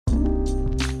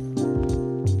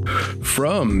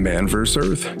From Man vs.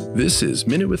 Earth, this is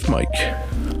Minute with Mike.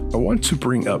 I want to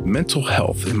bring up mental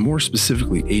health and more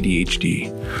specifically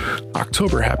ADHD.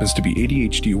 October happens to be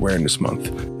ADHD Awareness Month,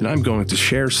 and I'm going to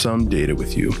share some data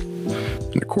with you.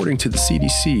 And according to the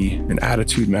CDC and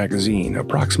Attitude magazine,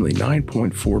 approximately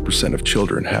 9.4% of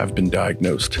children have been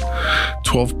diagnosed,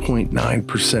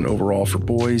 12.9% overall for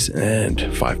boys, and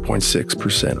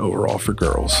 5.6% overall for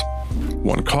girls.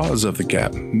 One cause of the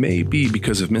gap may be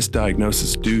because of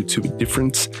misdiagnosis due to a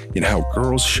difference in how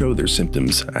girls show their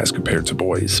symptoms as compared to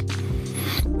boys.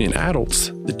 In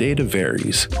adults, the data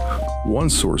varies. One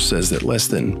source says that less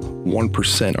than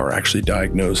 1% are actually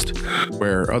diagnosed,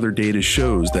 where other data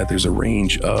shows that there's a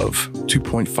range of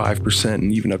 2.5%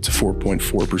 and even up to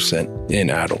 4.4%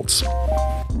 in adults.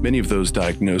 Many of those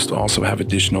diagnosed also have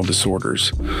additional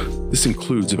disorders. This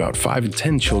includes about 5 in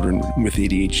 10 children with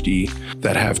ADHD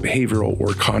that have behavioral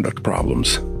or conduct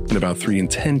problems, and about 3 in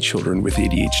 10 children with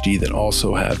ADHD that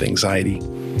also have anxiety.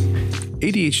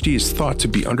 ADHD is thought to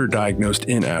be underdiagnosed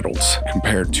in adults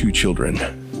compared to children,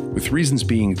 with reasons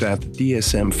being that the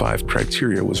DSM-5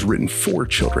 criteria was written for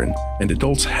children, and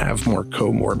adults have more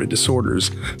comorbid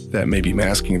disorders that may be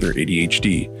masking their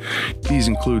ADHD. These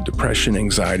include depression,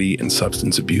 anxiety, and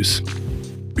substance abuse.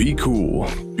 Be cool,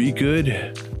 be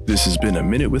good. This has been A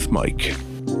Minute with Mike.